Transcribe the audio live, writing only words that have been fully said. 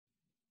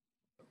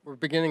We're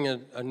beginning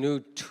a new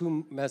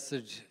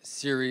two-message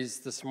series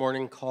this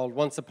morning called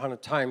Once Upon a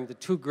Time, the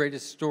two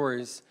greatest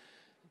stories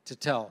to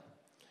tell.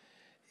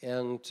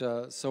 And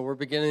so we're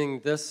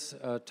beginning this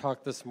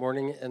talk this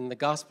morning in the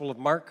Gospel of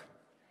Mark,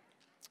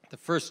 the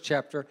first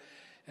chapter.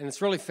 And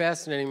it's really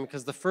fascinating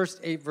because the first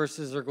 8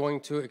 verses are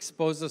going to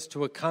expose us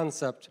to a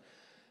concept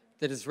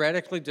that is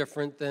radically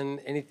different than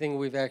anything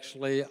we've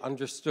actually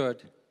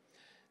understood.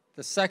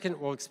 The second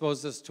will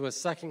expose us to a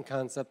second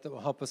concept that will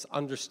help us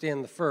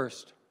understand the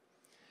first.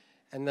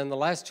 And then the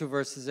last 2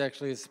 verses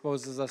actually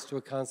exposes us to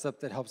a concept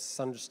that helps us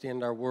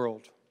understand our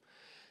world.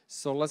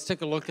 So let's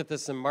take a look at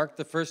this in Mark,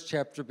 the first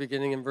chapter,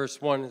 beginning in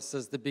verse 1. It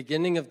says, the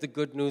beginning of the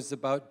good news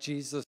about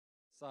Jesus,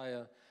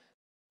 Messiah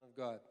of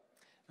God.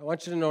 I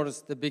want you to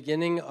notice the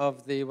beginning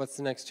of the, what's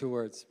the next 2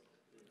 words?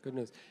 Good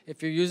news.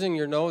 If you're using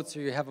your notes or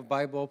you have a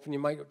Bible open, you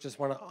might just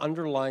want to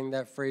underline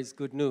that phrase,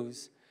 good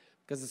news,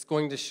 because it's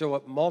going to show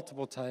up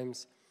multiple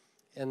times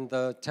in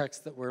the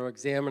text that we're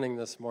examining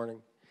this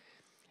morning.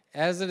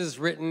 As it is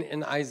written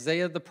in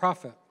Isaiah the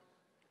prophet,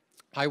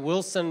 I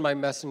will send my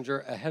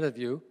messenger ahead of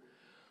you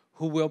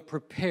who will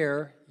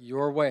prepare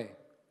your way.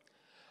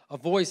 A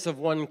voice of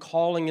one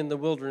calling in the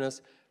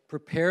wilderness,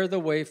 prepare the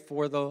way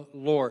for the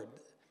Lord.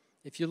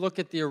 If you look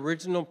at the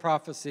original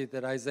prophecy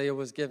that Isaiah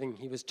was giving,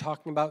 he was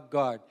talking about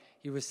God.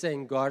 He was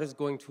saying God is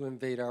going to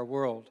invade our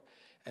world.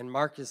 And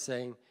Mark is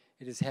saying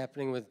it is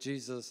happening with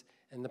Jesus,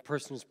 and the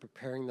person who's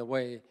preparing the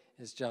way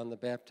is John the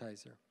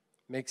Baptizer.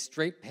 Make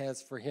straight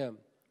paths for him.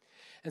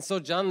 And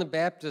so John the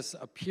Baptist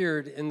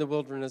appeared in the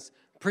wilderness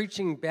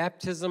preaching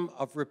baptism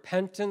of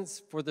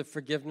repentance for the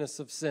forgiveness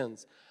of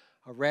sins,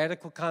 a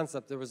radical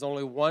concept. There was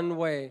only one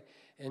way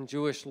in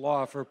Jewish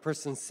law for a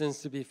person's sins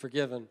to be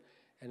forgiven,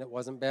 and it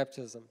wasn't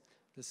baptism.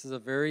 This is a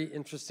very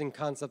interesting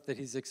concept that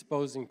he's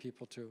exposing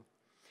people to.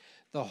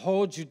 The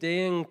whole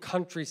Judean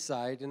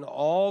countryside and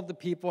all the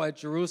people at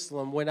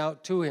Jerusalem went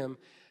out to him,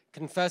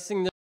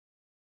 confessing their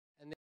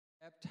sins, and they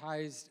were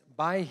baptized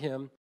by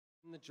him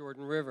in the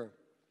Jordan River.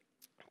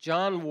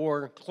 John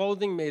wore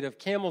clothing made of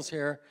camel's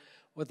hair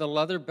with a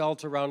leather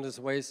belt around his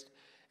waist,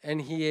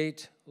 and he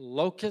ate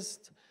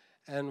locust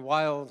and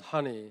wild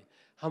honey.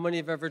 How many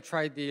have ever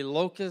tried the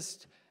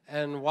locust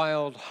and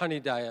wild honey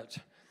diet?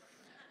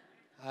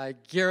 I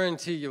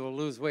guarantee you will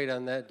lose weight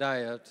on that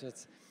diet.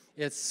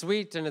 It's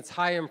sweet and it's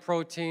high in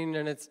protein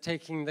and it's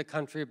taking the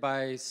country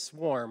by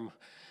swarm.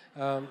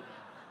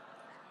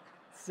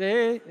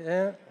 See?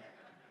 Yeah.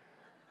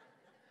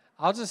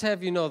 I'll just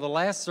have you know, the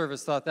last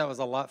service thought that was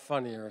a lot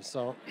funnier.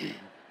 So,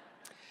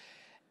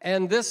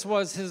 and this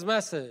was his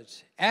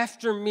message.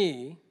 After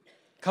me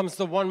comes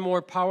the one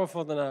more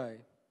powerful than I,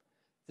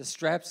 the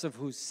straps of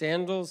whose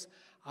sandals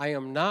I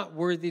am not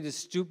worthy to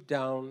stoop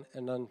down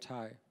and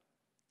untie.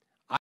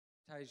 I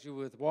baptize you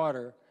with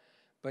water,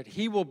 but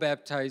he will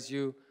baptize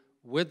you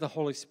with the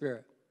Holy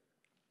Spirit.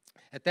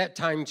 At that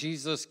time,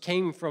 Jesus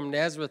came from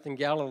Nazareth in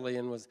Galilee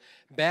and was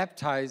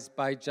baptized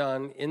by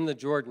John in the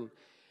Jordan.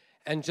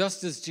 And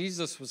just as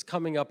Jesus was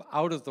coming up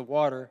out of the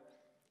water,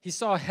 he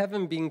saw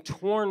heaven being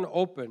torn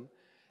open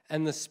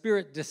and the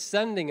Spirit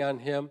descending on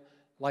him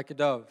like a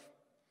dove.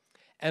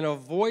 And a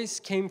voice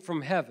came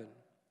from heaven,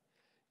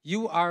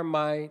 you are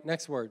my,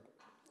 next word,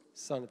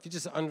 son. If you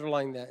just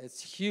underline that,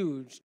 it's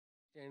huge,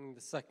 understanding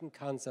the second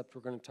concept we're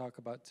going to talk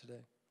about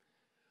today.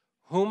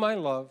 Whom I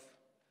love,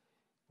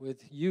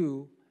 with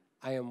you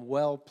I am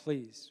well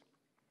pleased.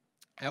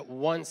 At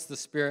once the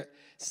Spirit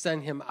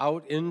sent him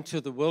out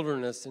into the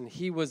wilderness, and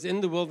he was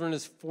in the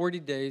wilderness 40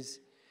 days,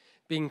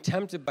 being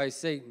tempted by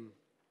Satan.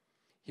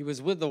 He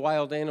was with the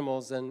wild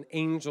animals, and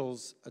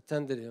angels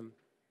attended him.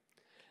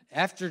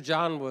 After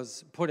John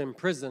was put in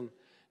prison,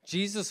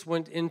 Jesus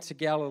went into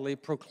Galilee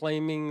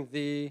proclaiming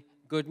the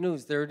good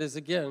news, there it is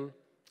again,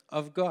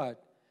 of God.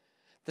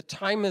 The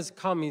time has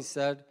come, he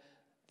said,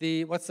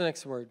 what's the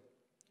next word?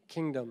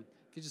 Kingdom.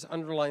 If you just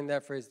underline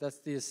that phrase, that's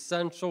the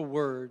essential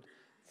word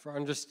for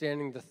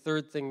understanding the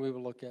third thing we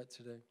will look at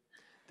today.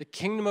 The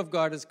kingdom of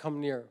God has come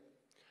near.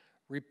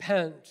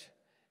 Repent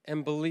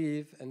and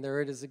believe, and there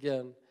it is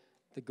again,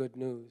 the good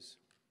news.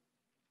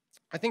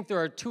 I think there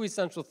are 2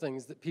 essential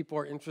things that people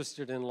are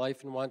interested in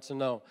life and want to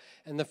know.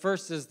 And the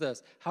first is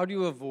this: how do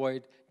you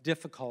avoid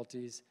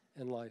difficulties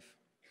in life?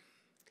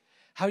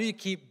 How do you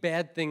keep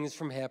bad things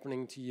from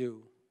happening to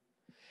you?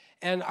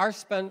 And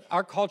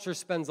our culture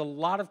spends a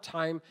lot of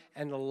time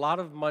and a lot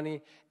of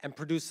money and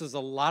produces a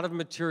lot of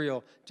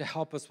material to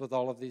help us with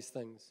all of these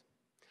things.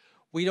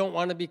 We don't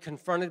want to be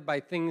confronted by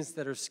things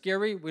that are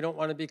scary. We don't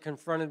want to be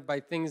confronted by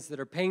things that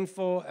are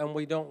painful. And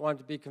we don't want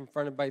to be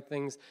confronted by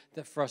things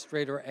that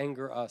frustrate or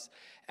anger us.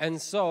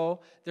 And so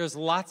there's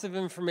lots of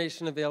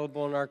information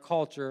available in our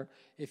culture.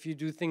 If you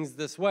do things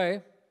this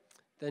way,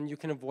 then you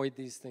can avoid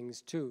these things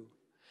too.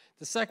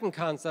 The second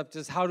concept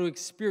is how to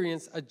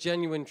experience a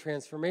genuine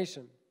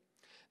transformation.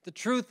 The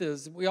truth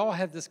is, we all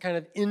have this kind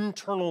of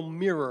internal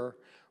mirror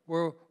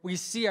where we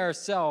see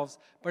ourselves,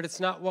 but it's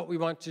not what we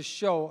want to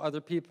show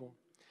other people.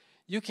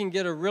 You can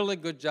get a really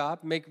good job,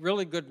 make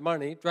really good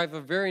money, drive a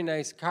very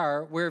nice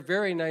car, wear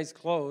very nice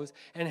clothes,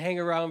 and hang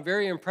around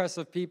very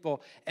impressive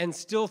people and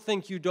still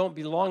think you don't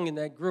belong in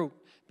that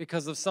group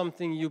because of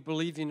something you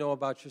believe you know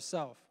about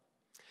yourself.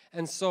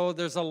 And so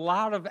there's a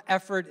lot of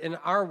effort in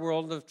our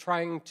world of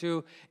trying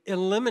to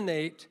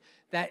eliminate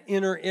that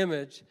inner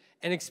image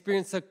and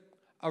experience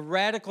a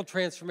radical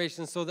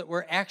transformation so that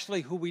we're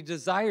actually who we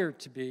desire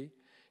to be,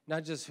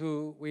 not just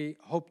who we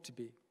hope to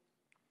be.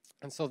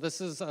 And so this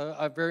is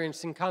a very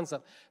interesting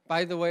concept.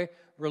 By the way,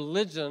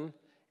 religion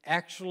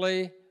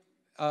actually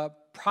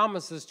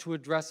promises to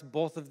address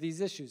both of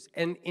these issues,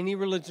 and any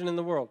religion in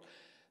the world.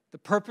 The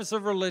purpose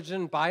of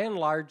religion, by and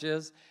large,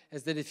 is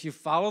that if you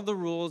follow the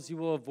rules, you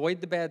will avoid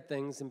the bad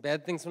things, and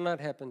bad things will not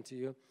happen to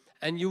you,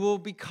 and you will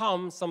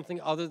become something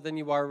other than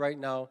you are right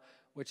now,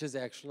 which is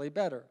actually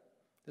better.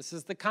 This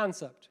is the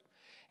concept.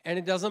 And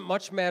it doesn't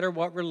much matter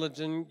what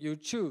religion you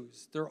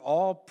choose. They're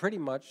all pretty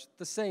much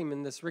the same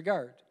in this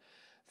regard.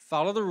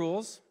 Follow the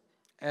rules,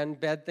 and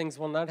bad things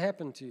will not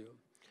happen to you.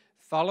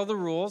 Follow the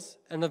rules,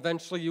 and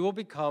eventually you will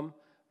become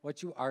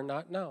what you are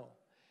not now.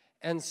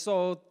 And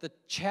so the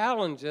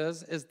challenge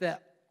is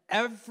that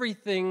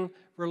everything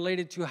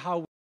related to how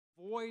we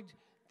avoid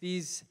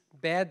these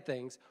bad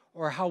things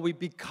or how we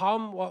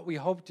become what we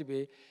hope to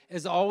be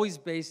is always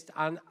based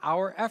on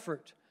our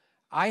effort.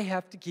 I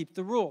have to keep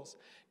the rules.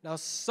 Now,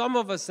 some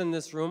of us in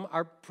this room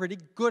are pretty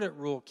good at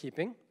rule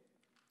keeping,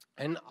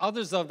 and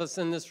others of us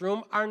in this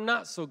room are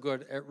not so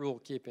good at rule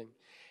keeping.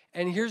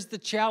 And here's the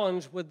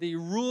challenge with the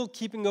rule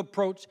keeping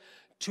approach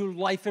to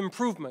life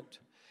improvement.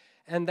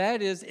 And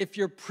that is, if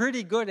you're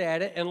pretty good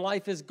at it and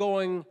life is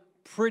going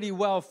pretty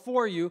well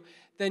for you,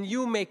 then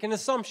you make an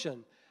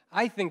assumption.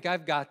 I think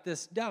I've got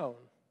this down.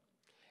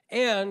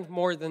 And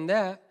more than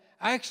that,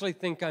 I actually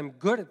think I'm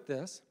good at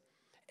this.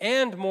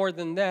 And more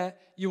than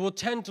that, you will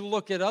tend to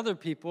look at other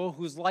people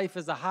whose life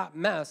is a hot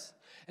mess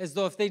as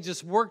though if they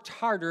just worked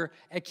harder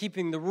at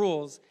keeping the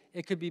rules,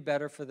 it could be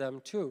better for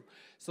them too.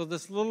 So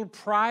this little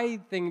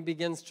pride thing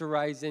begins to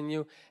rise in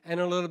you, and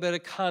a little bit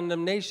of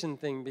condemnation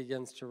thing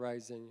begins to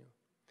rise in you.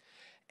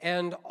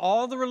 And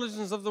all the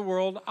religions of the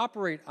world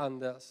operate on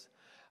this.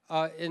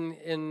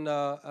 In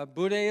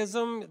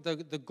Buddhism,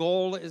 the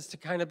goal is to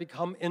kind of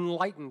become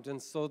enlightened.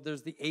 And so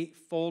there's the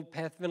eightfold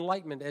path of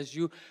enlightenment. As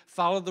you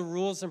follow the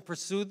rules and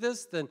pursue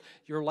this, then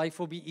your life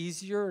will be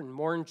easier and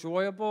more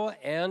enjoyable,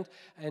 and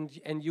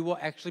you will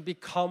actually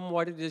become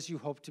what it is you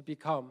hope to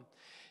become.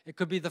 It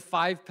could be the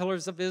 5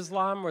 pillars of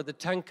Islam or the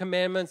 10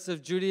 commandments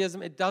of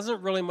Judaism. It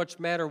doesn't really much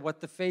matter what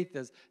the faith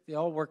is. They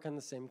all work on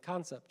the same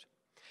concept.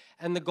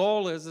 And the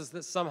goal is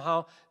that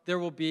somehow there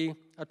will be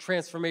a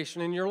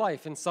transformation in your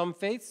life. In some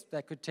faiths,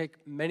 that could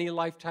take many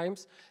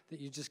lifetimes, that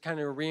you just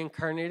kind of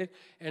reincarnated.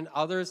 And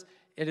others,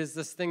 it is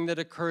this thing that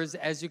occurs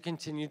as you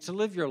continue to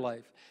live your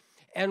life.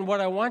 And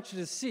what I want you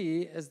to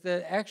see is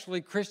that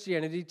actually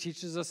Christianity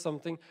teaches us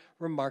something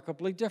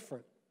remarkably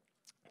different.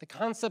 The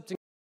concept in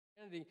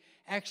Christianity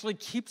actually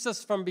keeps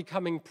us from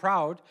becoming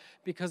proud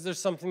because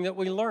there's something that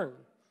we learn.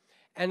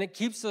 And it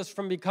keeps us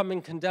from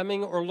becoming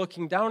condemning or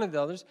looking down at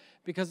others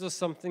because of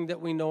something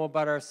that we know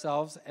about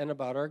ourselves and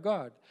about our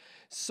God.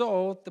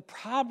 So the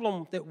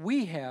problem that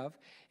we have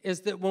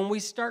is that when we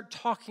start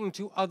talking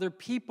to other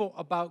people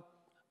about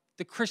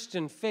the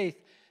Christian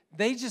faith,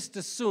 they just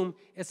assume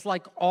it's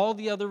like all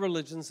the other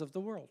religions of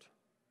the world.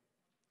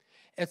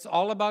 It's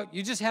all about,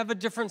 you just have a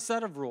different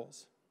set of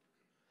rules.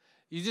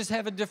 You just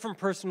have a different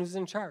person who's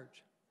in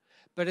charge.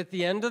 But at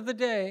the end of the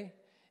day,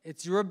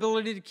 it's your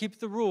ability to keep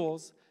the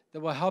rules that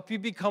will help you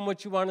become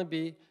what you want to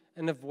be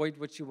and avoid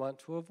what you want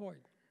to avoid.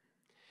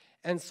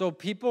 And so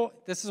people,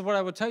 this is what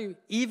I would tell you,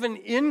 even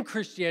in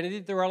Christianity,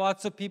 there are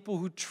lots of people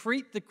who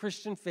treat the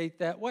Christian faith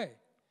that way.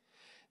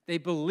 They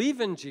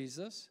believe in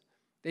Jesus,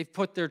 they've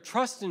put their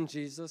trust in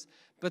Jesus,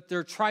 but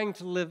they're trying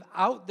to live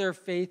out their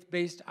faith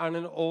based on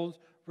an old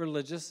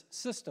religious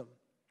system.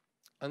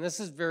 And this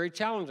is very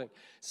challenging.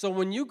 So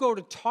when you go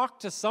to talk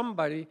to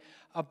somebody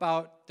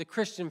about the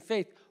Christian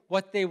faith,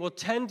 what they will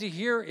tend to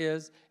hear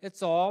is,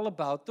 it's all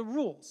about the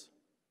rules.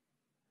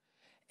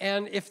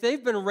 And if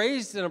they've been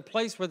raised in a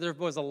place where there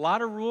was a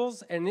lot of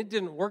rules and it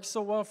didn't work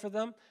so well for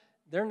them,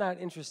 they're not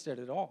interested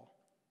at all.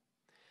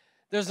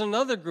 There's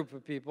another group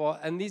of people,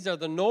 and these are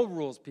the no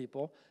rules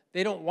people.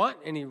 They don't want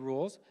any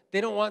rules.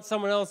 They don't want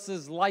someone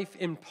else's life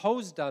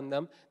imposed on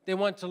them. They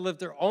want to live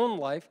their own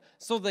life,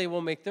 so they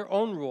will make their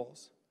own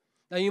rules.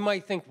 Now, you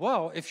might think,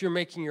 well, if you're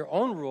making your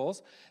own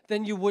rules,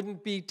 then you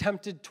wouldn't be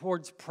tempted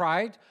towards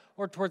pride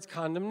or towards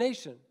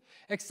condemnation.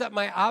 Except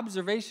my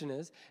observation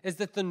is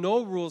that the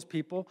no rules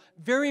people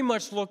very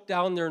much look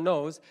down their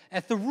nose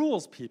at the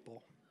rules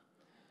people.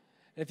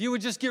 If you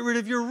would just get rid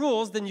of your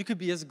rules, then you could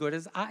be as good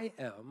as I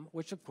am,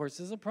 which of course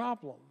is a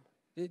problem.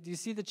 Do you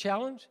see the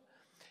challenge?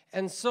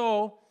 And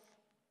so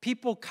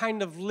people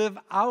kind of live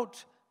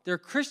out their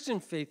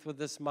Christian faith with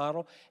this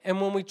model, and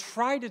when we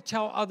try to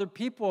tell other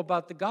people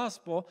about the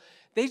gospel,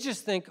 they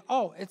just think,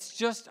 oh, it's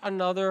just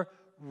another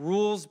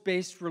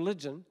rules-based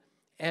religion,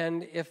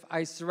 and if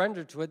I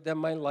surrender to it, then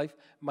my life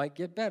might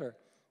get better.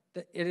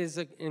 that it is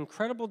an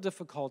incredible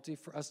difficulty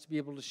for us to be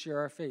able to share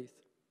our faith.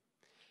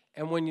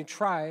 And when you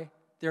try,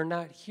 they're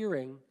not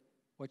hearing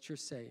what you're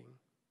saying.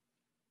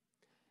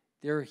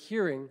 They're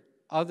hearing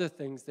other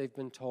things they've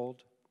been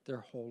told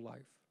their whole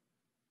life.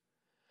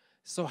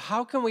 So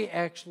how can we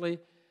actually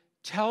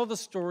tell the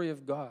story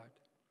of God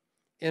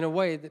in a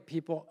way that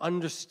people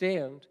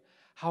understand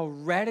how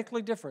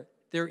radically different?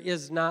 There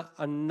is not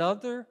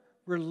another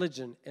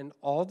religion in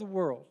all the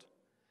world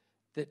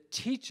that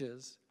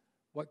teaches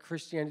what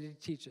Christianity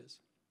teaches.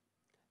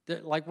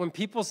 Like when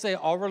people say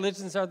all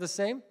religions are the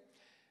same,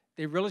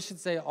 they really should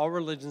say all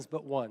religions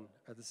but one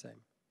are the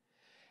same.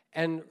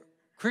 And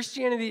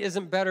Christianity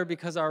isn't better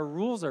because our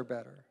rules are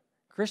better.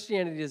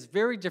 Christianity is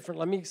very different.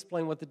 Let me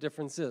explain what the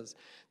difference is.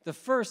 The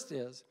first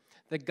is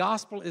the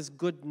gospel is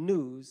good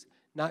news,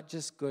 not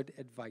just good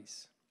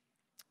advice.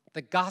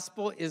 The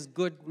gospel is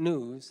good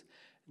news,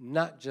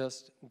 not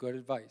just good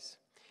advice.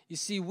 You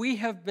see, we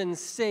have been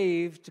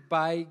saved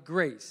by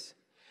grace.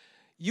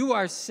 You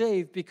are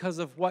saved because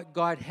of what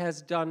God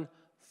has done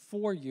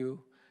for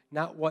you,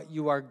 not what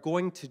you are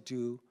going to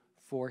do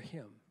for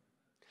him.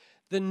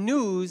 The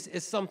news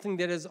is something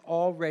that has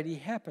already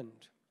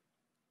happened.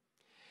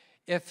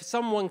 If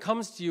someone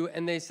comes to you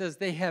and they says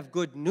they have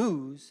good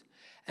news,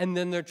 and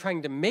then they're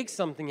trying to make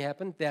something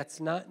happen, that's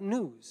not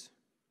news.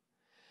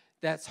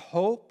 That's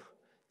hope,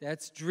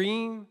 that's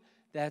dream,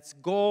 that's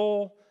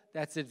goal,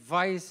 that's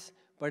advice,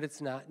 but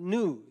it's not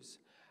news.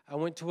 I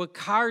went to a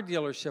car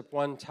dealership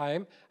one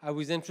time. I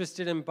was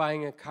interested in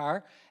buying a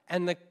car,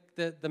 and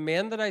the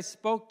man that I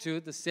spoke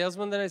to, the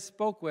salesman that I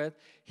spoke with,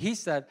 he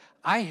said,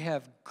 "I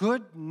have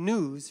good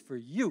news for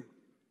you."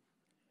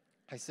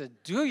 I said,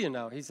 "Do you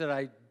now?" He said,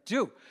 "I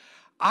do.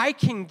 I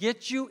can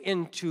get you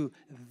into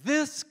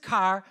this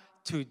car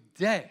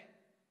today.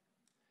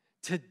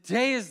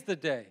 Today is the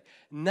day.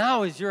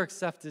 Now is your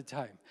accepted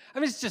time." I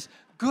mean, it's just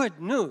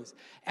good news.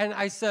 And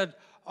I said,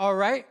 "All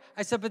right."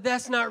 I said, "But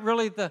that's not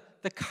really the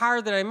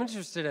car that I'm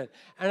interested in.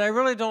 And I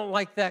really don't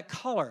like that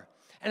color.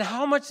 And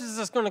how much is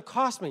this going to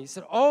cost me?" He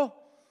said, "Oh,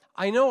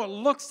 I know it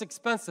looks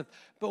expensive,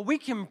 but we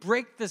can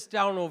break this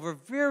down over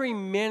very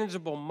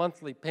manageable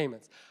monthly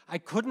payments." I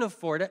couldn't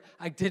afford it,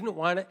 I didn't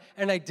want it,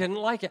 and I didn't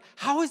like it.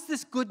 How is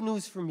this good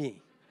news for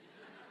me?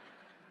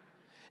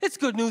 It's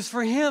good news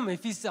for him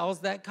if he sells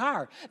that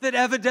car that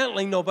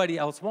evidently nobody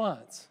else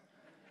wants,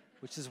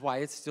 which is why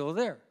it's still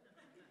there.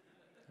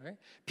 Right?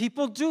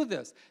 People do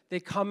this. They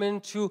come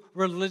into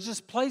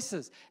religious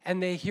places and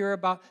they hear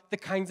about the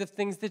kinds of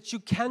things that you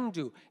can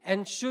do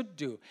and should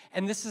do.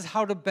 And this is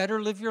how to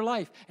better live your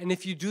life. And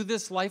if you do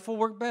this, life will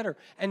work better.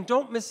 And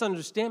don't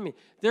misunderstand me.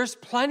 There's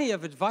plenty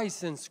of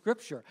advice in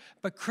Scripture,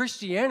 but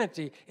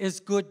Christianity is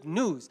good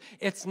news.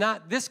 It's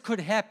not this could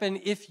happen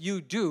if you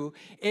do.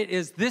 It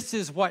is this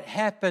is what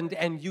happened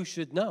and you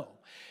should know.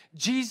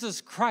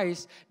 Jesus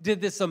Christ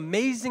did this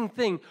amazing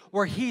thing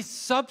where he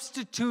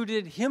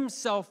substituted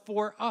himself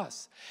for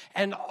us.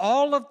 And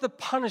all of the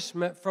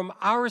punishment from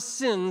our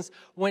sins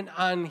went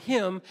on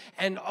him,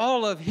 and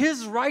all of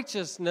his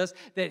righteousness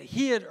that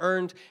he had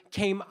earned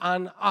came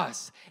on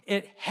us.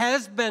 It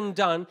has been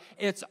done.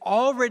 It's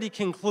already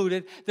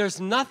concluded.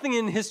 There's nothing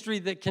in history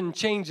that can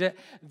change it.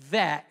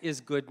 That is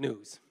good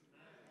news.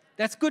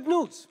 That's good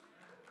news.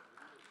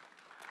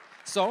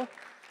 So,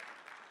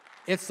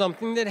 it's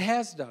something that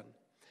has done.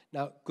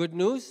 Now, good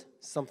news,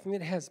 something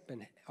that has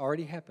been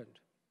already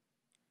happened.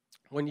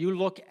 When you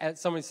look at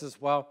somebody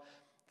says, well,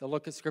 they'll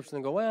look at Scripture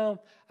and go,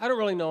 well, I don't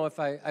really know if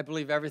I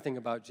believe everything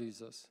about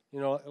Jesus. You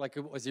know, like,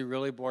 was he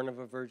really born of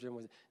a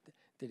virgin?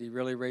 Did he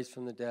really raise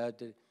from the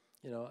dead?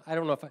 I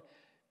don't know if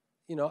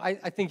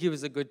I think he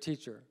was a good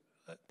teacher.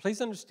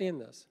 Please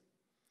understand this.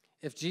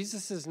 If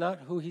Jesus is not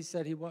who he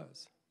said he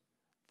was,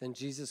 then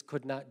Jesus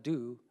could not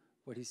do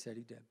what he said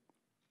he did.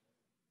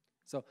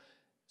 So,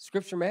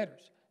 Scripture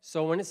matters.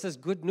 So when it says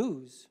good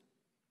news,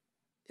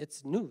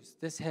 it's news.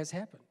 This has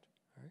happened.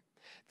 All right?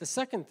 The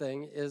second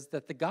thing is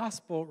that the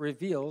gospel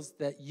reveals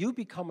that you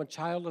become a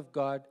child of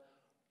God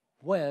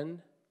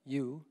when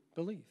you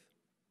believe.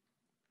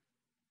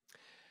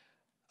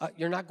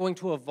 You're not going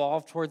to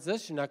evolve towards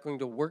this. You're not going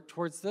to work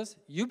towards this.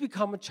 You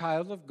become a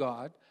child of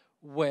God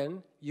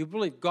when you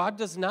believe. God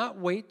does not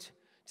wait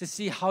to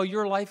see how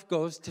your life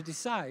goes to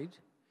decide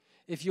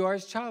if you are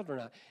his child or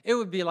not. It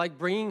would be like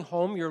bringing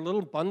home your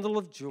little bundle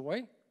of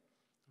joy.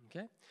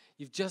 Okay?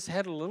 You've just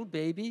had a little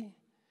baby,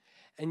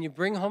 and you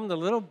bring home the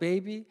little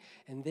baby,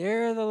 and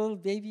there the little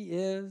baby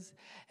is,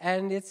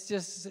 and it's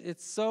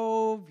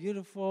so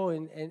beautiful,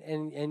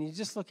 and you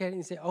just look at it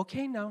and say,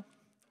 okay, now,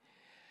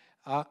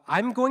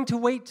 I'm going to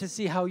wait to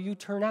see how you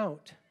turn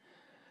out,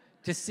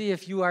 to see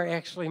if you are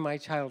actually my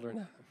child or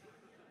not.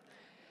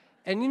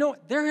 And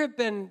there have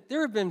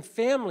been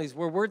families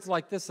where words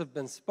like this have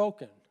been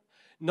spoken.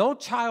 No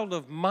child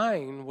of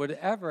mine would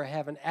ever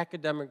have an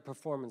academic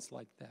performance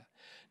like that.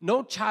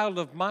 No child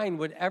of mine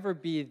would ever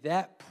be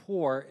that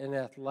poor in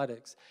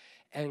athletics.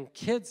 And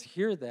kids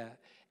hear that,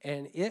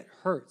 and it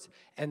hurts.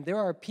 And there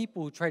are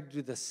people who try to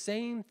do the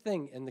same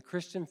thing in the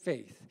Christian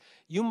faith.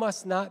 You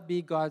must not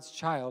be God's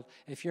child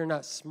if you're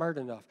not smart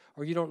enough,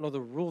 or you don't know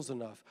the rules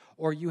enough,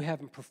 or you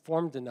haven't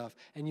performed enough,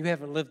 and you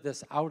haven't lived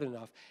this out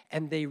enough.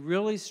 And they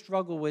really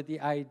struggle with the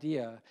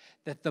idea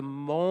that the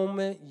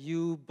moment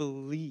you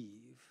believe,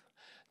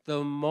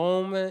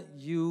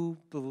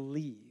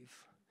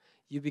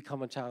 you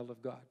become a child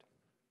of God.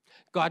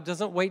 God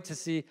doesn't wait to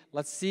see,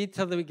 let's see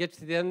till we get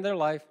to the end of their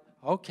life.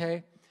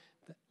 Okay,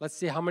 let's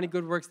see how many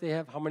good works they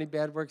have, how many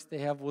bad works they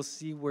have. We'll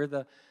see where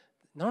the...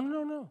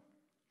 No.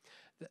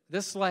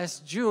 This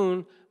last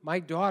June, my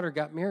daughter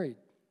got married.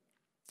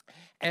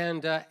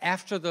 And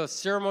after the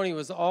ceremony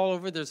was all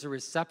over, there's a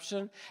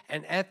reception.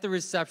 And at the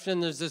reception,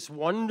 there's this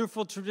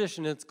wonderful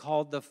tradition. It's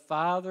called the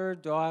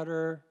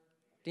father-daughter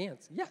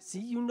dance. Yeah,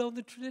 see, you know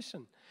the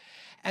tradition.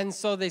 And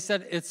so they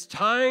said, it's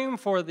time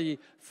for the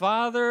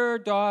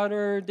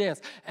father-daughter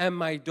dance. And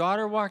my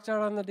daughter walked out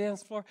on the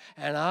dance floor,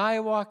 and I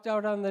walked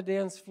out on the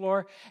dance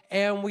floor,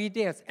 and we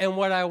danced. And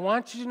what I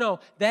want you to know,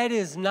 that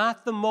is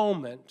not the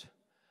moment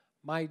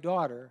my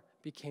daughter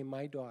became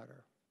my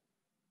daughter.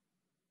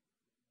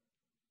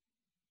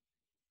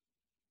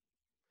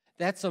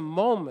 That's a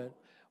moment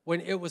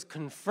when it was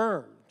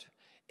confirmed,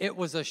 it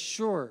was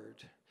assured,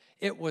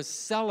 it was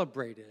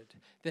celebrated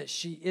that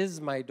she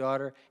is my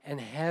daughter and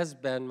has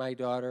been my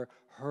daughter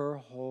her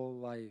whole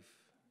life.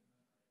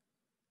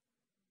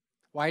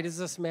 Why does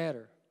this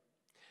matter?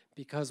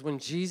 Because when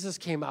Jesus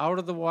came out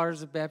of the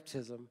waters of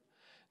baptism,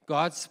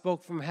 God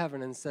spoke from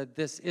heaven and said,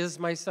 this is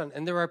my son.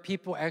 And there are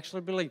people who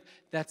actually believe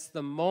that's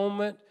the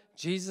moment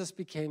Jesus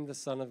became the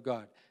Son of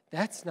God.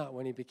 That's not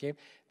when he became.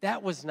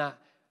 That was not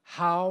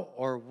how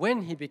or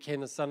when he became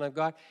the Son of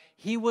God.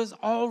 He was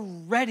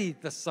already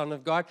the Son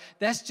of God.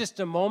 That's just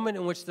a moment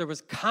in which there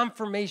was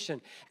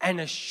confirmation and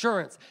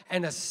assurance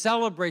and a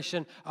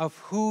celebration of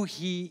who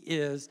he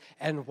is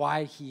and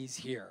why he's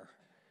here.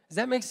 Does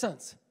that make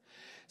sense?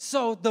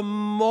 So the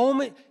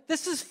moment,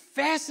 this is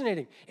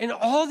fascinating. In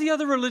all the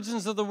other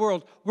religions of the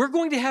world, we're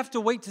going to have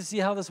to wait to see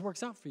how this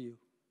works out for you.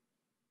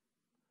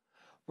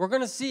 We're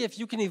going to see if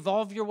you can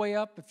evolve your way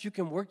up, if you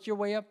can work your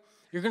way up.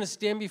 You're going to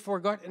stand before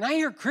God. And I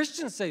hear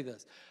Christians say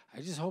this. I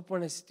just hope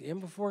when I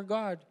stand before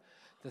God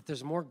that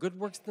there's more good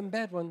works than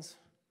bad ones.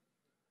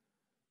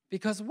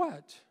 Because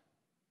what?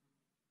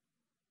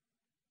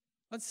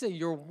 Let's say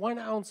you're 1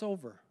 ounce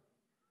over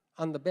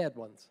on the bad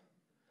ones.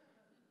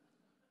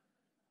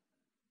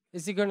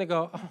 Is he going to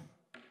go, oh,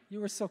 you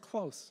were so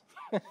close.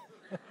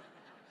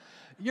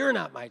 You're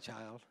not my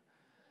child.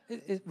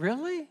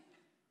 Really?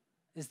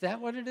 Is that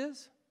what it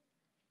is?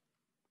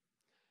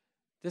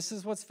 This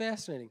is what's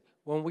fascinating.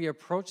 When we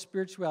approach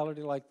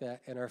spirituality like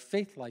that and our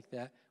faith like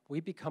that,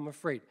 we become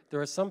afraid. There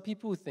are some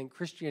people who think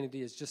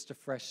Christianity is just a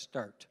fresh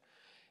start.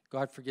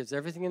 God forgives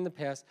everything in the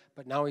past,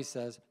 but now he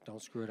says,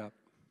 don't screw it up.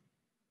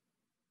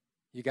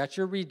 You got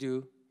your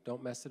redo,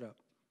 don't mess it up.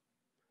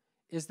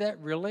 Is that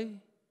really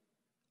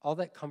all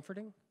that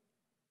comforting?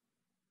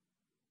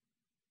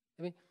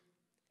 I mean,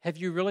 have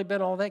you really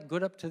been all that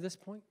good up to this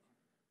point?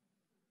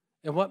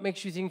 And what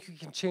makes you think you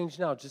can change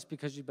now just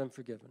because you've been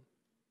forgiven?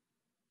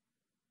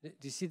 Do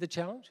you see the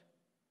challenge?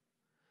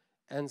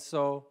 And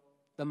so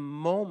the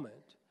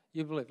moment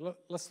you believe,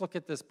 let's look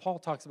at this. Paul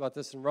talks about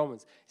this in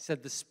Romans. He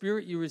said, the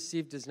spirit you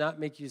received does not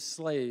make you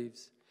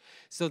slaves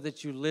so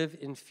that you live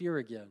in fear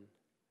again.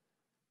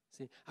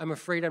 See, I'm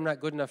afraid I'm not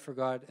good enough for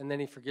God, and then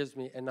he forgives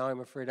me, and now I'm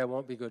afraid I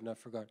won't be good enough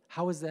for God.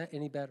 How is that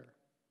any better?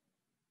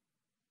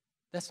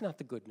 That's not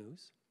the good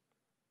news.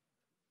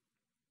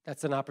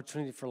 That's an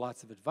opportunity for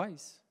lots of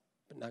advice,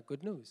 but not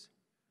good news.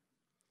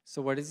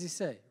 So what does he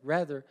say?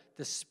 Rather,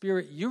 the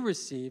spirit you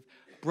received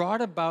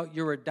brought about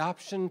your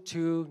adoption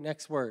to,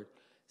 next word,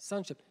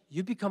 sonship.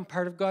 You become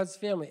part of God's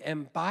family,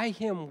 and by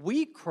him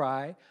we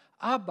cry,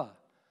 Abba,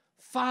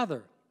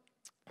 Father.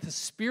 The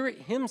Spirit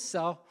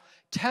himself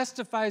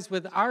testifies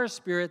with our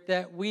spirit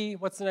that we,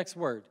 what's the next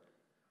word?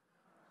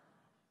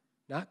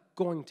 Not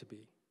going to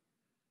be,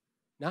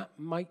 not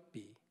might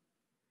be,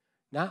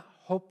 not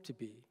hope to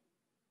be,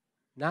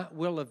 not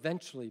will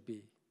eventually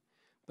be,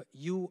 but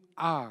you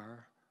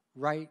are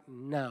right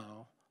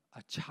now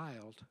a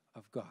child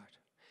of God.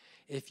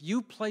 If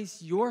you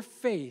place your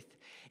faith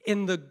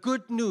in the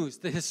good news,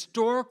 the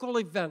historical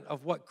event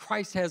of what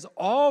Christ has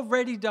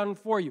already done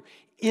for you,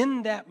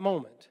 in that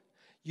moment,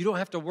 you don't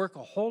have to work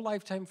a whole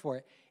lifetime for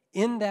it.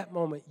 In that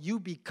moment, you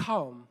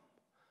become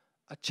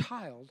a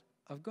child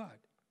of God.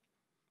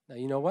 Now,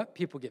 you know what?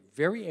 People get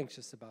very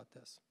anxious about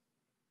this.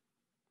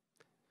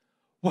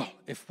 Well,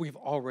 if we've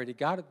already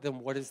got it, then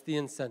what is the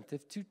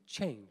incentive to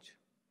change?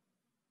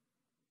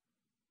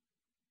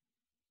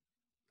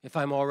 If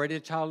I'm already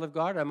a child of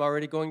God, I'm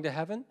already going to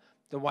heaven,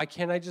 then why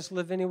can't I just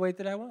live any way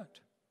that I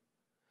want?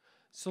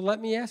 So let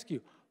me ask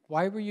you,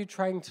 why were you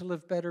trying to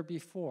live better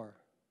before?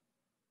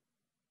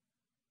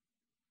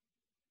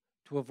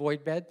 To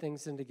avoid bad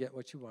things and to get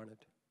what you wanted.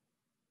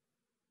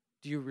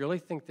 Do you really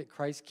think that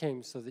Christ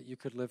came so that you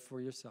could live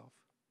for yourself?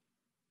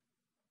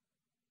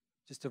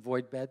 Just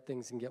avoid bad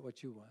things and get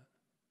what you want.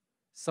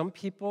 Some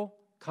people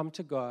come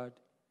to God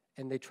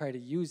and they try to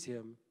use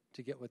him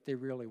to get what they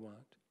really want.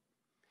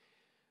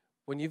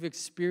 When you've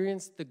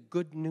experienced the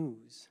good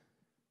news,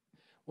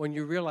 when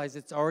you realize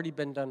it's already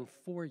been done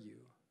for you,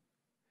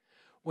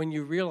 when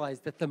you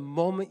realize that the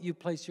moment you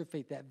place your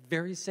faith, that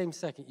very same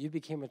second, you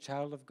became a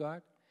child of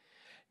God,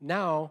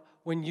 now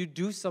when you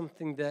do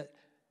something that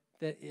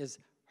is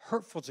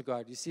hurtful to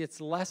God, you see,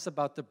 it's less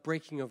about the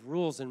breaking of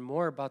rules and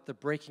more about the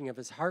breaking of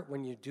his heart.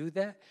 When you do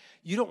that,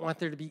 you don't want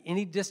there to be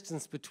any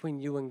distance between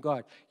you and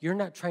God. You're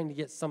not trying to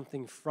get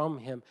something from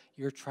him.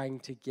 You're trying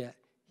to get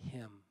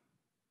him.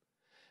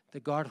 The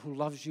God who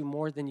loves you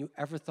more than you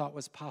ever thought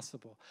was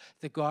possible.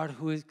 The God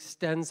who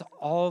extends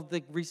all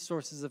the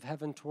resources of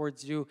heaven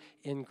towards you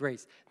in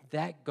grace.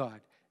 That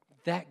God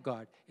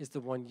is the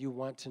one you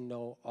want to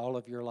know all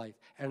of your life.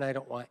 And I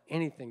don't want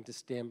anything to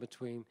stand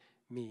between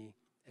me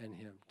and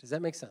him. Does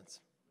that make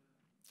sense?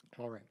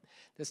 All right.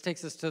 This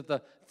takes us to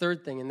the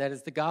third thing, and that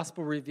is the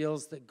gospel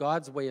reveals that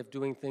God's way of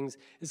doing things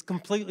is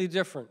completely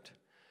different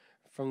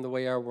from the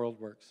way our world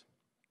works.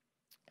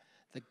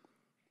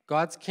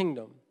 God's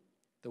kingdom,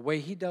 the way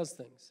he does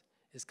things,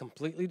 is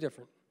completely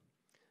different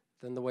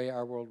than the way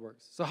our world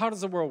works. So how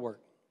does the world work?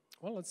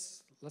 Well,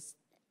 let's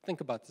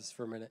think about this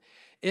for a minute.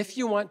 If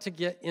you want to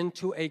get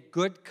into a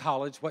good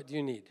college, what do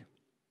you need?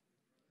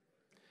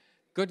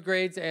 Good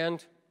grades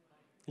and,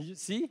 you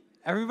see,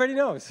 everybody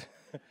knows.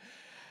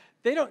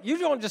 You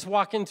don't just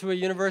walk into a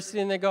university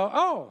and they go,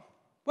 oh,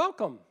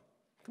 welcome,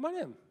 come on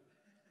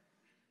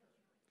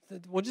in.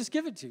 We'll just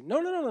give it to you.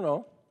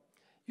 No.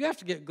 You have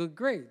to get good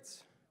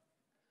grades.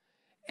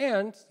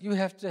 And you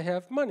have to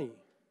have money.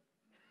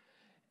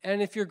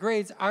 And if your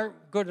grades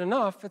aren't good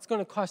enough, it's going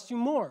to cost you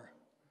more.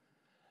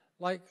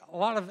 Like a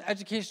lot of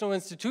educational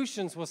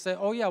institutions will say,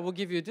 oh, yeah, we'll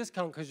give you a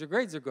discount because your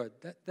grades are good.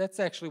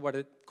 That's actually what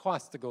it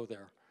costs to go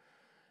there.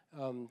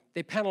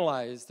 They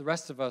penalize the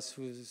rest of us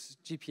whose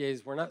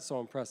GPAs were not so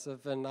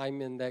impressive, and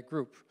I'm in that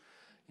group.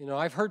 You know,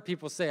 I've heard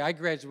people say, I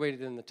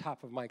graduated in the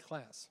top of my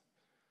class.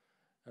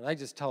 And I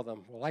just tell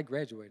them, well, I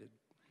graduated.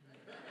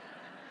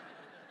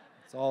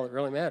 That's all that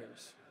really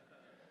matters.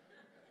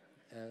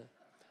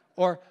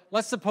 Or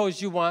let's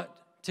suppose you want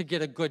to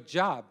get a good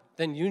job.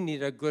 Then you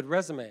need a good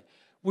resume.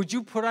 Would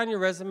you put on your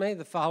resume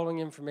the following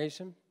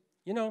information?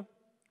 You know,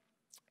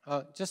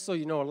 just so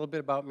you know a little bit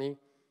about me,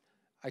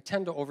 I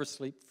tend to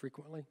oversleep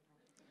frequently.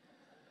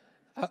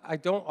 I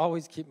don't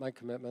always keep my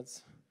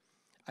commitments.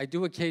 I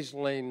do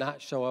occasionally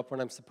not show up when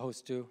I'm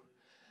supposed to.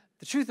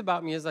 The truth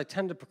about me is I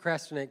tend to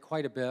procrastinate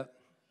quite a bit,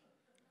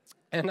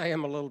 and I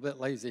am a little bit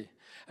lazy.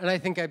 And I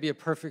think I'd be a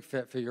perfect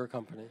fit for your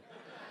company.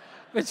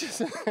 But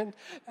just,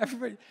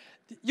 everybody,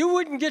 you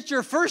wouldn't get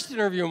your first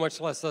interview,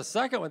 much less the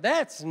second one.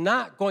 That's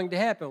not going to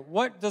happen.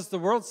 What does the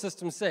world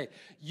system say?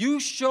 You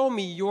show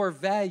me your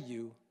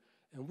value,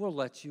 and we'll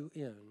let you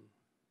in.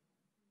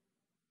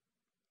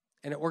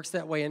 And it works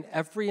that way in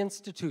every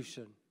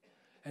institution,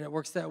 and it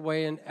works that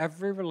way in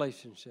every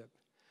relationship,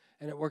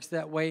 and it works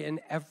that way in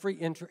every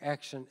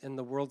interaction in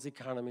the world's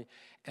economy.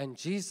 And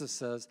Jesus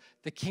says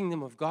the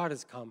kingdom of God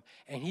has come,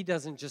 and he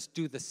doesn't just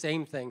do the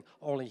same thing,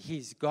 only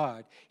he's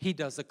God. He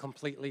does a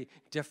completely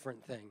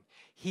different thing.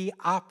 He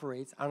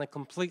operates on a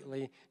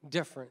completely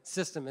different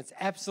system. It's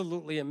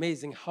absolutely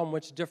amazing how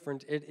much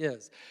different it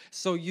is.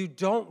 So you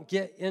don't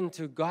get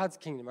into God's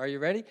kingdom. Are you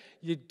ready?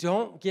 You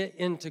don't get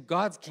into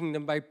God's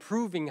kingdom by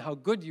proving how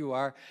good you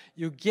are.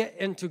 You get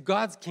into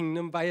God's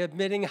kingdom by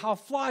admitting how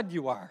flawed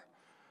you are.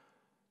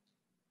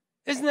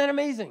 Isn't that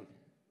amazing?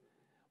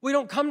 We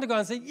don't come to God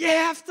and say, you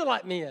have to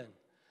let me in.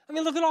 I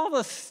mean, look at all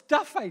the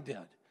stuff I did.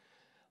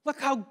 Look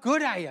how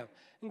good I am.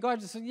 And God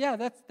just said,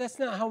 yeah, that's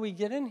not how we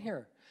get in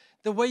here.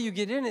 The way you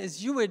get in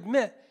is you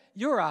admit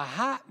you're a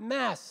hot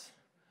mess.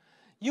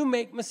 You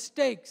make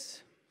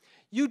mistakes.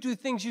 You do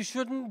things you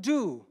shouldn't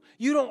do.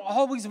 You don't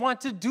always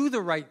want to do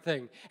the right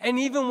thing. And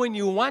even when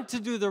you want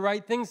to do the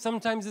right thing,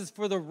 sometimes it's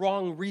for the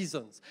wrong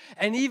reasons.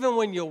 And even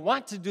when you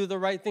want to do the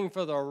right thing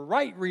for the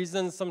right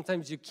reasons,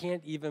 sometimes you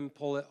can't even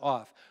pull it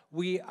off.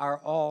 We are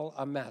all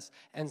a mess.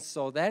 And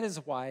so that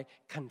is why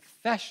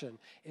confession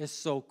is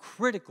so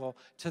critical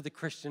to the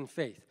Christian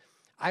faith.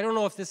 I don't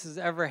know if this has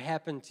ever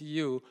happened to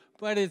you,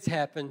 but it's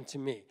happened to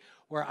me,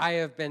 where I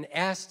have been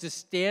asked to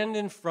stand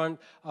in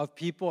front of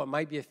people, it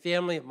might be a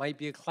family, it might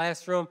be a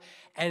classroom,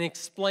 and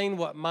explain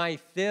what my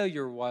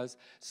failure was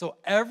so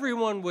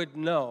everyone would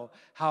know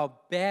how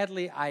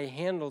badly I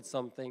handled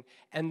something.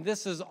 And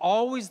this is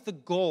always the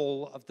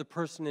goal of the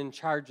person in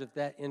charge of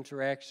that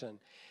interaction,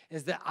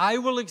 is that I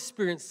will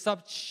experience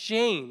such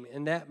shame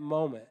in that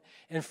moment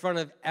in front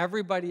of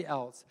everybody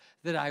else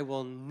that I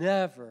will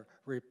never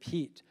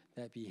repeat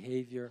that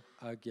behavior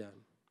again.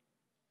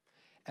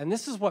 And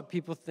this is what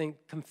people think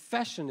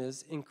confession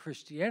is in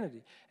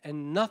Christianity,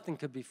 and nothing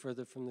could be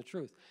further from the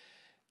truth.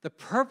 The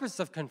purpose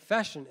of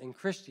confession in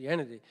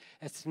Christianity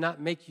is to not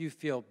make you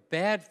feel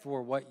bad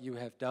for what you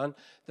have done.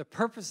 The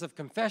purpose of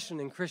confession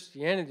in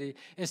Christianity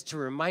is to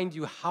remind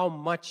you how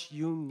much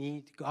you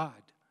need God.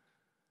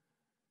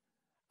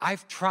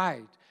 I've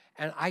tried,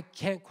 And I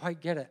can't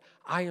quite get it.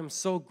 I am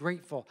so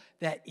grateful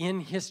that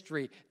in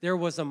history, there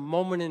was a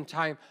moment in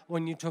time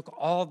when you took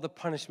all the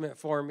punishment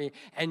for me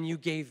and you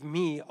gave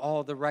me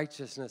all the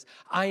righteousness.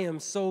 I am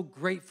so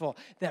grateful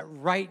that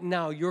right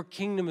now your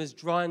kingdom is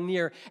drawn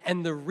near,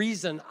 and the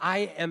reason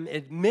I am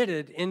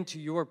admitted into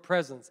your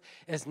presence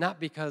is not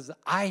because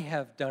I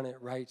have done it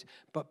right,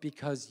 but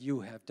because you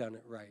have done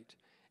it right.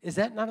 Is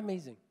that not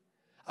amazing?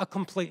 A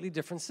completely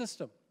different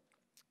system.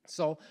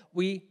 So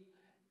we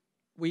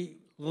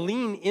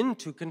lean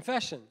into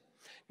confession.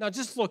 Now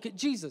just look at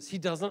Jesus. He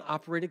doesn't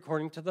operate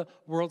according to the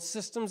world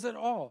systems at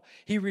all.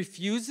 He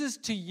refuses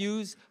to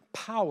use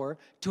power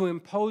to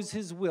impose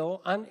his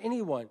will on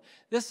anyone.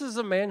 This is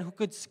a man who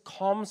could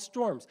calm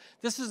storms.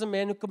 This is a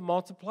man who could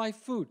multiply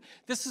food.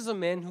 This is a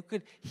man who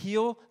could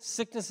heal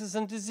sicknesses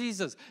and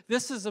diseases.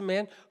 This is a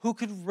man who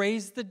could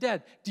raise the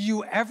dead. Do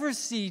you ever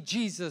see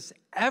Jesus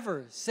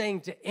ever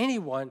saying to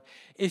anyone,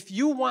 if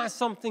you want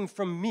something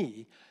from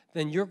me,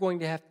 then you're going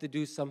to have to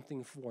do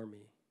something for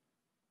me?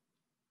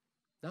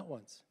 Not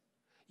once.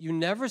 You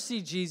never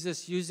see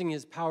Jesus using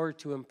his power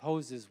to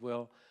impose his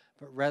will,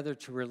 but rather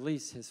to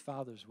release his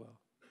Father's will.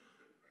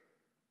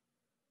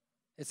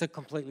 It's a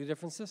completely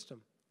different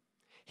system.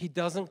 He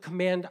doesn't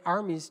command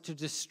armies to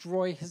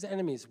destroy his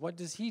enemies. What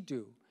does he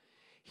do?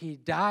 He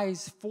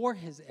dies for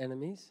his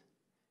enemies,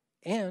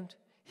 and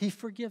he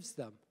forgives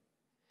them.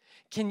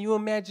 Can you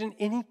imagine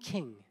any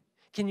king?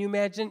 Can you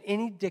imagine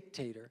any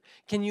dictator?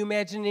 Can you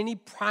imagine any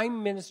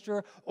prime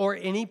minister or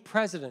any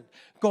president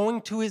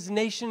going to his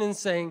nation and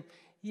saying,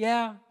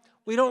 yeah,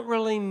 we don't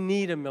really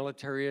need a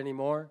military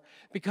anymore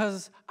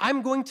because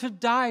I'm going to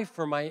die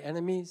for my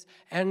enemies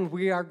and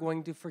we are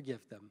going to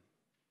forgive them?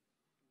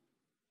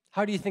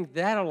 How do you think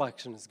that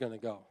election is going to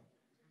go?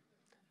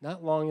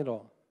 Not long at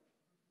all.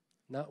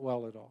 Not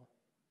well at all.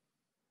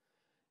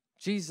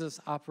 Jesus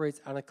operates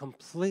on a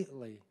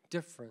completely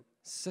different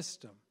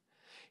system.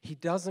 He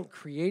doesn't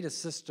create a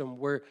system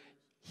where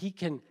he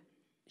can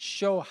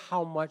show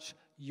how much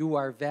you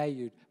are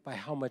valued by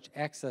how much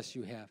access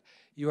you have.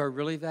 You are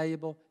really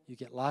valuable, you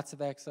get lots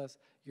of access.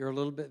 You're a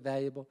little bit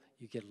valuable,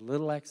 you get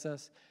little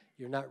access.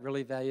 You're not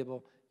really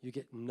valuable, you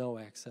get no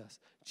access.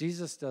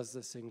 Jesus does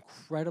this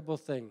incredible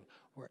thing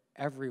where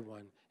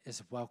everyone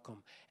is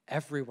welcome.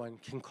 Everyone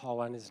can call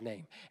on his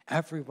name.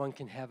 Everyone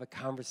can have a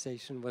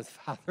conversation with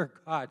Father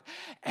God.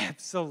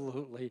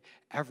 Absolutely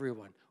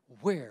everyone.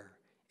 Where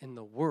in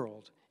the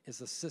world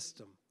is a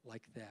system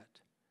like that?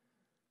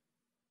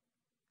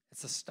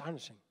 It's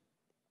astonishing.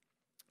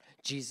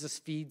 Jesus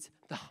feeds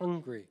the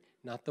hungry,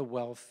 not the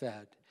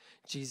well-fed.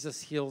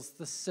 Jesus heals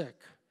the sick.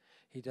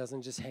 He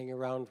doesn't just hang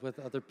around with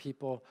other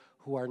people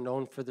who are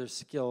known for their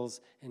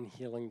skills in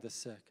healing the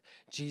sick.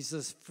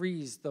 Jesus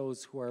frees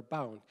those who are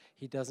bound.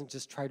 He doesn't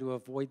just try to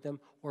avoid them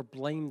or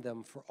blame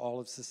them for all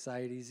of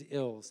society's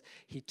ills.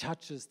 He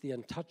touches the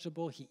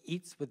untouchable, he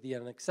eats with the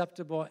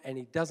unacceptable, and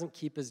he doesn't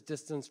keep his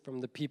distance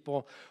from the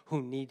people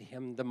who need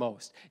him the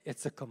most.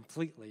 It's a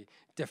completely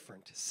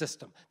different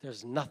system.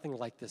 There's nothing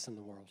like this in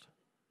the world.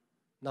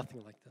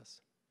 Nothing like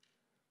this.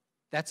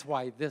 That's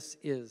why this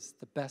is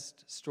the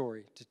best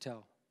story to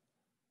tell.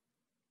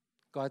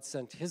 God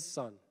sent his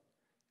Son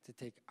to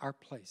take our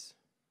place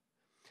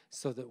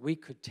so that we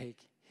could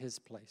take his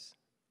place.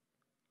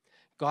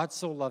 God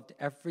so loved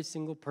every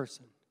single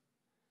person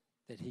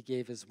that he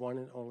gave his one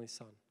and only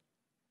Son.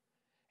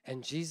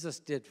 And Jesus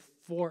did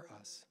for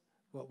us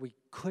what we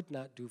could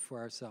not do for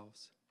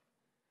ourselves.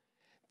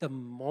 The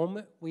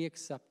moment we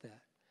accept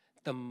that,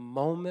 the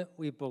moment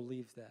we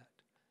believe that,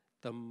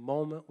 the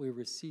moment we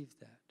receive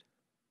that,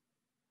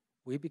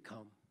 we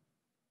become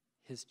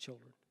his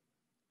children.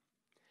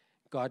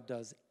 God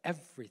does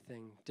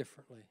everything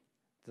differently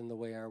than the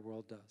way our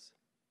world does.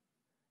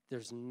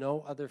 There's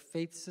no other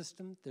faith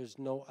system. There's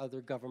no other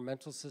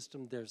governmental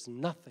system. There's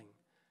nothing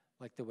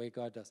like the way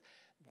God does.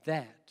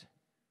 That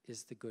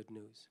is the good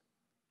news.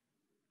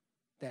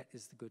 That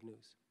is the good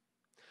news.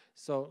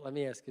 So let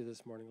me ask you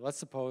this morning. Let's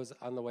suppose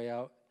on the way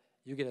out,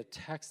 you get a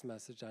text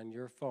message on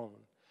your phone,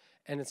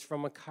 and it's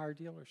from a car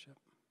dealership.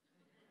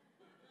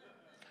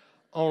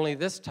 Only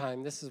this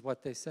time, this is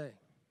what they say.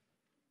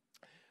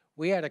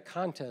 We had a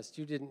contest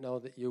you didn't know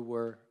that you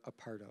were a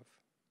part of.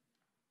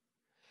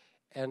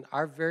 And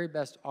our very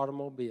best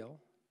automobile,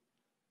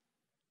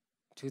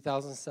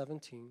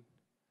 2017,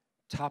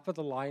 top of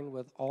the line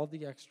with all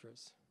the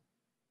extras,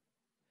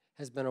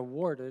 has been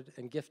awarded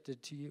and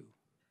gifted to you.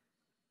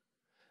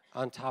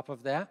 On top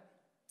of that,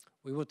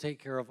 we will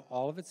take care of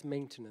all of its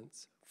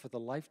maintenance for the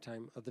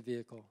lifetime of the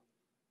vehicle.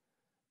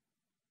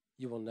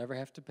 You will never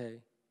have to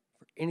pay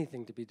for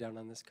anything to be done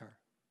on this car.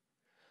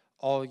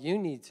 All you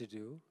need to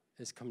do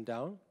is come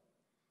down,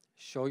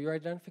 show your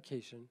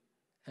identification,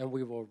 and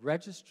we will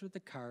register the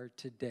car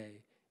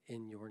today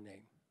in your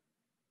name.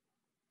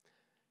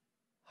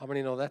 How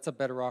many know that's a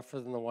better offer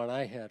than the one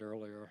I had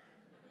earlier?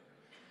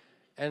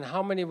 And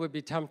how many would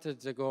be tempted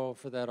to go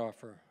for that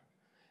offer?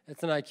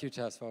 It's an IQ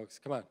test, folks.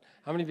 Come on.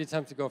 How many would be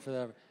tempted to go for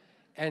that?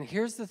 And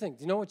here's the thing.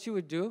 Do you know what you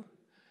would do?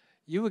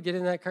 You would get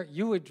in that car.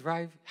 You would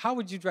drive. How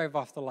would you drive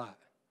off the lot?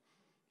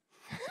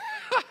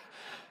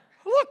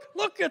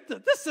 look at this.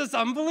 This is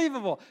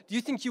unbelievable. Do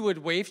you think you would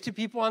wave to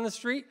people on the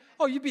street?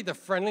 Oh, you'd be the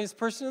friendliest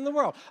person in the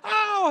world.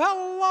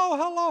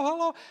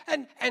 Oh,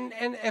 hello. And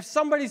if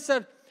somebody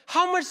said,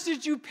 how much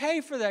did you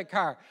pay for that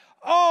car?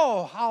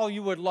 Oh, how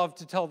you would love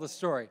to tell the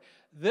story.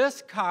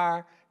 This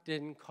car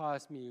didn't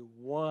cost me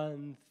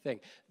one thing.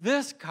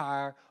 This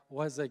car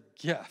was a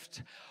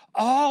gift.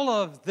 All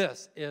of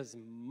this is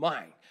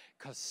mine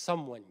because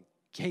someone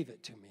gave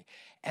it to me.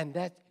 And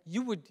that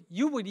you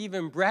would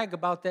even brag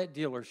about that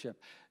dealership.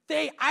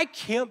 I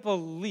can't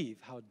believe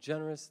how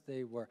generous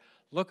they were.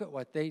 Look at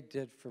what they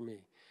did for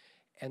me.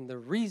 And the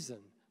reason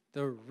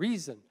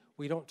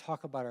we don't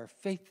talk about our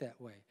faith that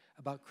way,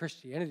 about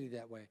Christianity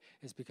that way,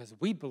 is because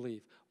we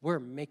believe we're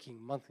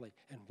making monthly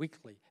and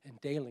weekly and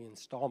daily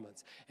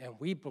installments, and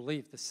we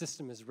believe the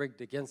system is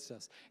rigged against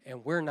us,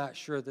 and we're not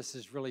sure this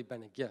has really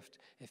been a gift.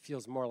 It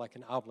feels more like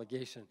an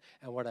obligation.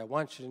 And what I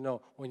want you to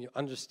know, when you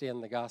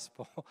understand the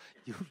gospel,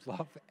 you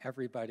love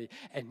everybody,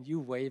 and you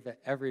wave at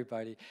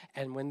everybody,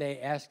 and when they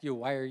ask you,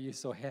 why are you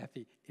so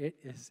happy? It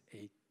is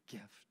a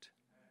gift.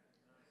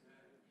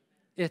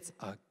 It's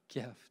a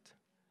gift.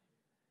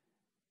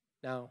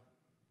 Now,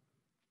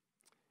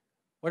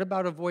 what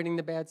about avoiding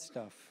the bad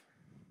stuff?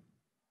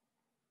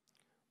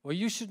 Well,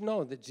 you should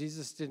know that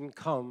Jesus didn't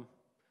come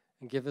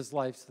and give his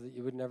life so that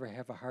you would never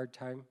have a hard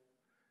time,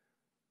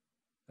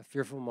 a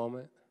fearful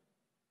moment,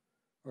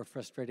 or a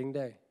frustrating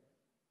day.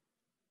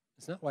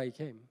 It's not why he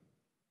came.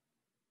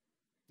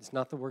 It's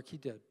not the work he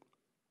did.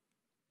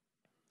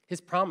 His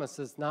promise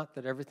is not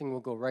that everything will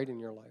go right in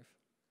your life.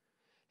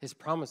 His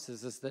promise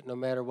is that no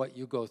matter what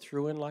you go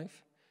through in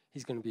life,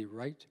 he's going to be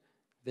right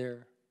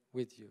there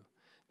with you.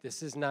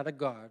 This is not a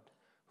God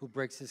who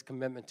breaks his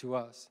commitment to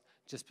us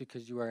just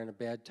because you are in a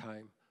bad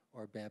time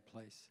or a bad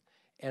place.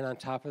 And on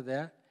top of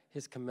that,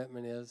 his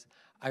commitment is,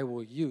 I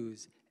will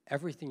use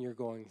everything you're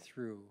going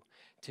through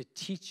to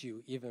teach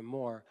you even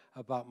more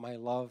about my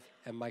love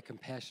and my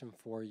compassion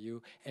for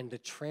you and to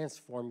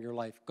transform your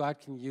life.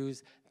 God can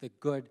use the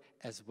good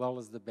as well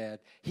as the bad.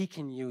 He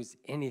can use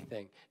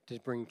anything to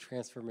bring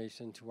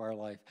transformation to our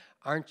life.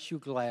 Aren't you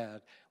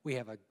glad we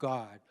have a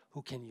God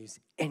who can use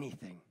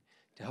anything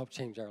to help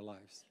change our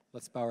lives?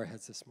 Let's bow our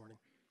heads this morning.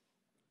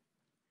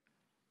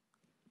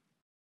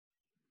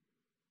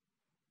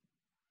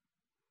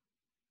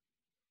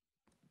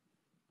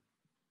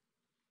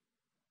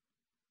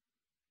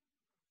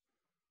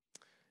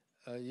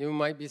 You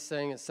might be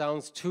saying it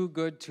sounds too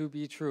good to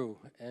be true,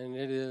 and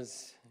it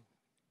is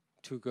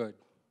too good,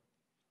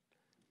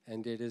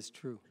 and it is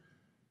true.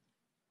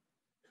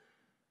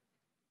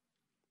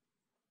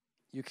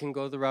 You can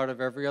go the route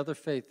of every other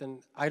faith,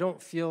 and I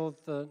don't feel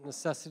the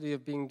necessity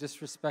of being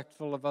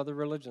disrespectful of other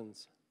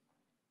religions.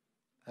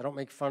 I don't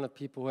make fun of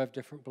people who have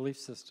different belief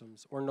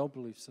systems or no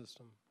belief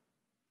system.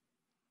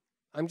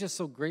 I'm just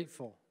so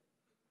grateful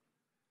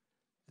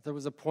that there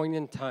was a point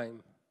in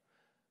time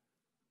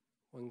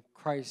when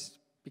Christ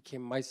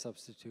became my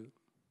substitute.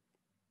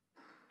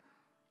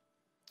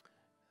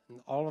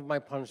 And all of my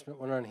punishment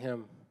went on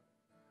him.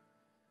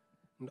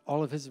 And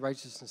all of his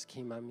righteousness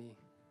came on me.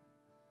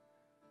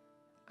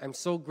 I'm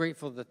so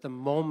grateful that the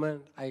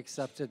moment I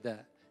accepted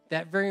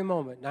that very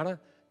moment, not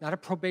a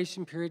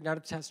probation period, not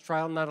a test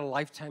trial, not a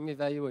lifetime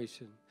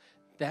evaluation,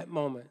 that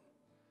moment,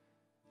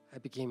 I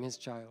became his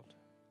child.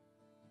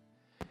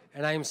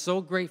 And I am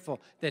so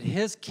grateful that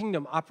his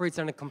kingdom operates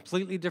on a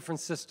completely different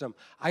system.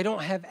 I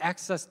don't have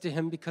access to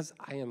him because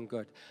I am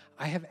good.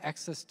 I have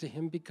access to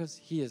him because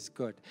he is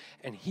good.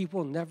 And he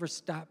will never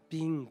stop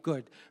being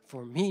good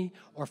for me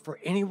or for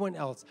anyone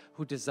else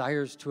who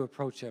desires to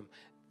approach him.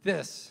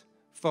 This,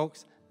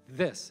 folks,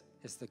 this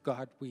is the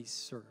God we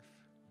serve.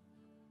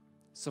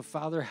 So,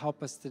 Father,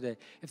 help us today.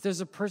 If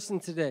there's a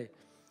person today,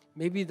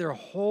 maybe their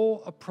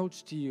whole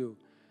approach to you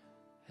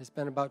has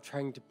been about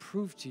trying to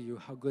prove to you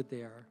how good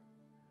they are.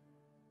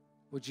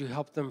 Would you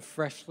help them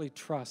freshly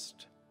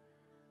trust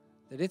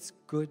that it's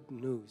good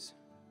news?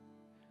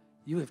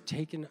 You have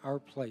taken our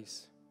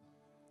place.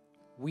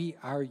 We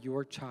are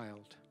your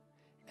child,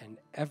 and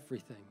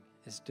everything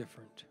is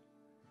different.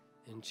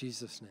 In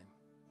Jesus'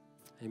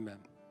 name, amen.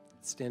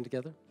 Stand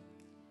together.